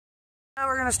Now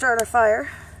we're gonna start our fire.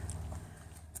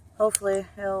 Hopefully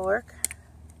it'll work.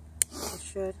 It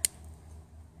should.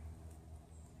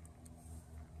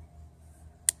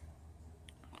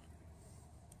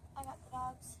 I got the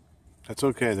dogs. That's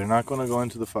okay, they're not going to go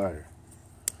into the fire.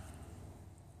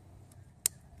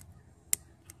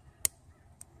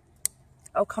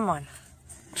 Oh, come on.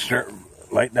 Start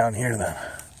light down here then.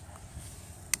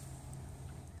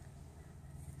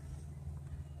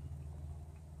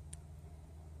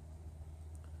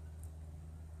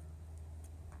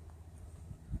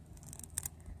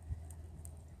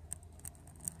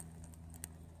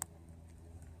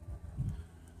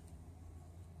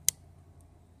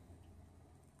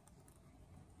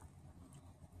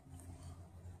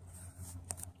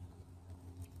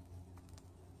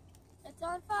 It's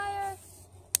on fire.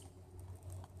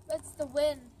 It's the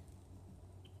wind.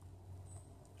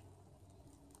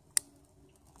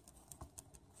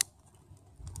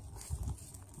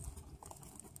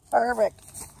 Perfect.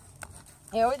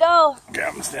 Here we go. Okay,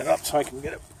 I'm gonna stand up so I can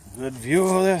get a good view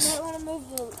of You this. might want to move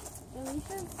the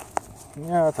leashes.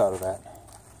 Yeah, I thought of that.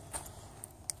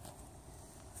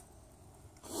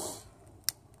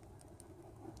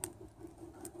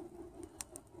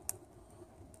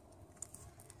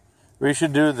 We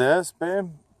should do this, babe,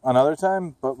 another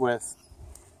time, but with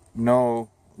no,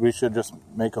 we should just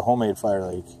make a homemade fire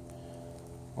lake.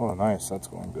 Oh, nice, that's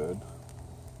going good.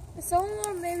 Does someone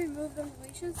want to maybe move those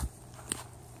leashes?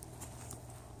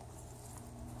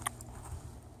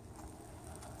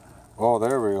 Oh,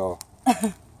 there we go.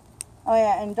 Oh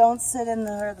yeah, and don't sit in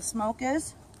where the smoke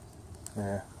is.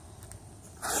 Yeah.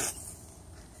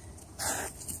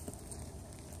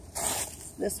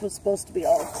 This was supposed to be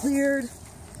all cleared.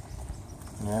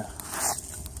 Yeah.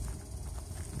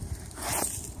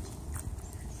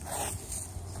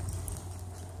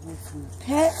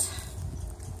 Pit.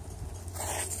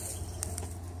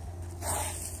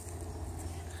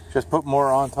 Just put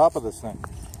more on top of this thing.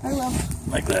 I will.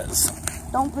 Like this.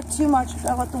 Don't put too much,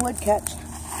 don't let the wood catch.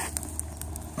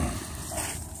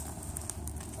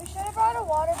 We should have brought a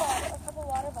water bottle, a couple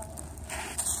water bottles.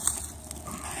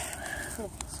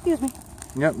 Excuse me.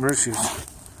 Yep, where's shoes?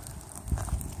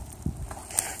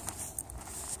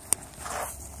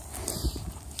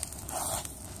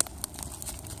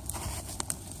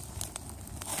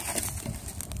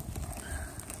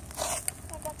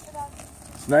 I got the dogs.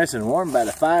 It's nice and warm by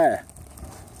the fire.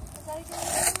 Is that even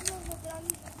the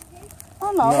doggies okay?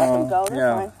 Oh no, let them go, they're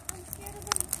yeah. fine. I'm scared of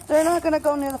them. They're not gonna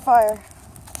go near the fire.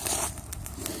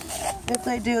 If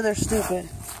they do, they're stupid.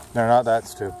 They're not that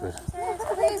stupid.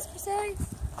 Please, please.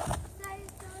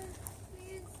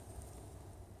 Please.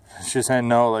 She's saying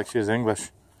no like she's English.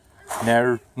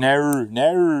 No, no,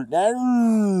 no,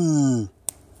 no.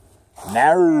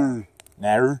 No,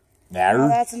 no, Oh, no.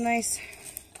 that's a nice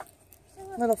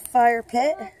little fire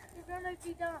pit. You're gonna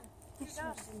be done. You're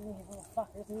done. These little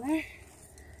fuckers in there.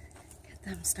 Get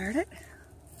them started.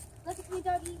 Look at me,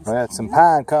 doggy. That's some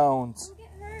pine cones. Don't get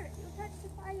hurt. You'll touch the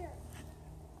fire.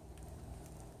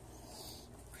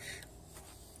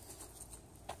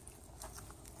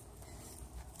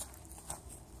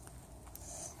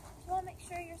 Just want to make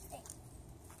sure you're safe.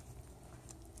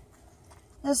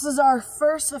 This is our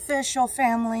first official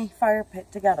family fire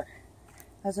pit together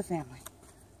as a family,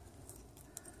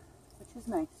 which is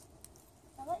nice.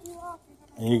 I'll let you off.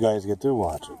 And you guys get to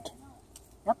watch it.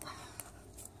 Yep.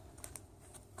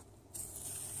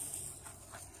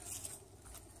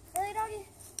 Really, doggy?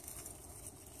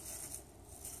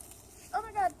 Oh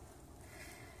my god.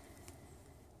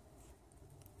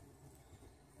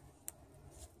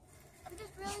 I'm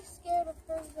just really scared of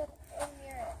things that are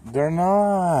near it. They're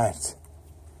not.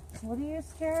 What are you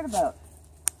scared about?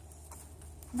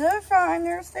 They're fine.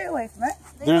 They're stay away from it.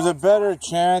 There's a better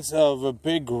chance of a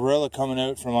big gorilla coming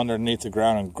out from underneath the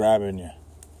ground and grabbing you.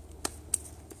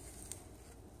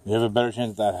 You have a better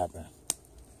chance of that happening.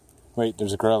 Wait,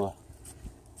 there's a gorilla.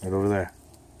 Right over there.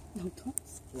 No, don't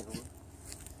scare her.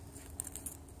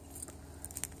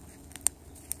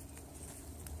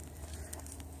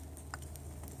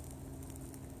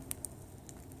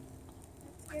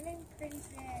 It's getting pretty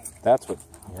big. That's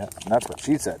what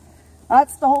she said.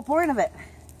 That's the whole point of it.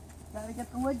 Gotta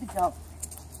get the wood to go.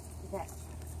 Okay.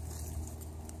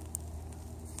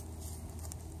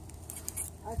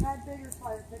 I've had bigger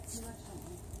fire pits than this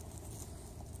one.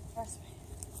 Trust me.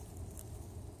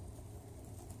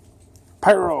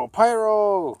 Pyro!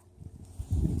 Pyro!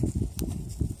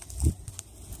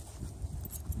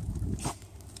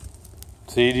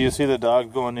 See, do you see the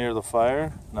dog going near the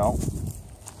fire? No.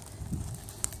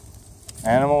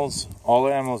 Animals, all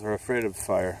animals are afraid of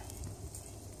fire.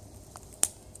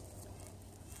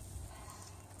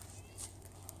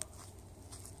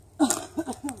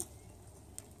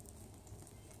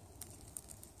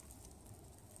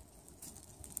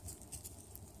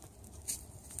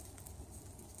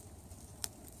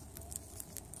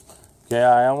 Okay,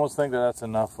 I almost think that that's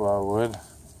enough wood.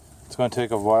 It's going to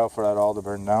take a while for that all to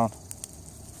burn down.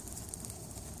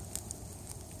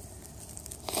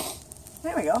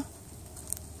 There we go.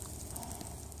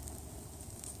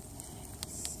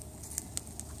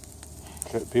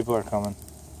 Shit, people are coming.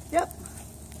 Yep.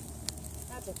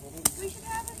 That's okay. We should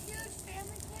have a huge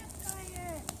family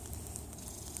campfire.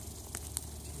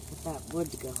 Get that wood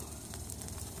to go.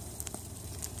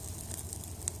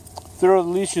 Throw the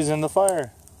leashes in the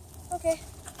fire. Okay.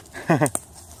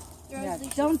 Yeah,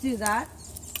 don't do that.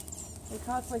 They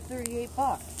cost like 38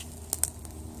 bucks.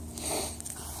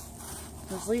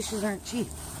 Those leashes aren't cheap.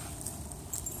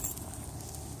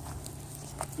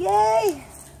 Yay!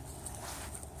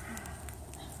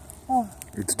 Oh.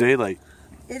 It's daylight.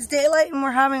 It's daylight and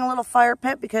we're having a little fire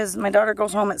pit because my daughter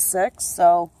goes home at 6,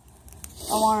 so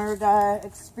I want her to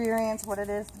experience what it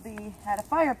is to be at a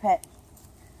fire pit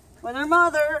with her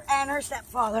mother and her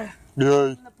stepfather. Yay.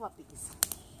 And the puppies.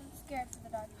 I'm scared for the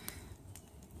dog.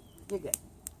 You're good.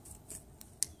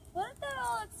 What if that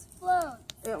all explodes?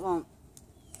 It won't.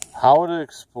 How would it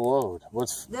explode?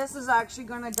 This is actually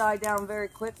going to die down very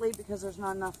quickly because there's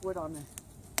not enough wood on there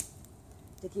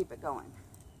to keep it going.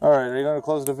 Alright, are you going to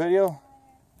close the video?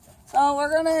 So we're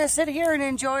going to sit here and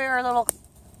enjoy our little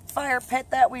fire pit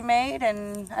that we made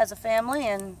and as a family,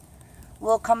 and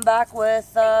we'll come back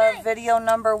with video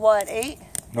number, what, 8?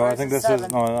 No, I think this is,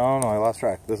 no, I lost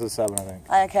track. This is 7, I think.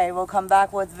 Okay, we'll come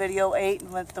back with video 8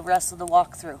 with the rest of the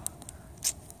walkthrough.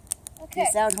 Okay.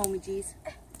 Peace out, homie G's.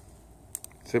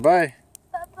 Say bye.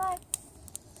 Bye-bye.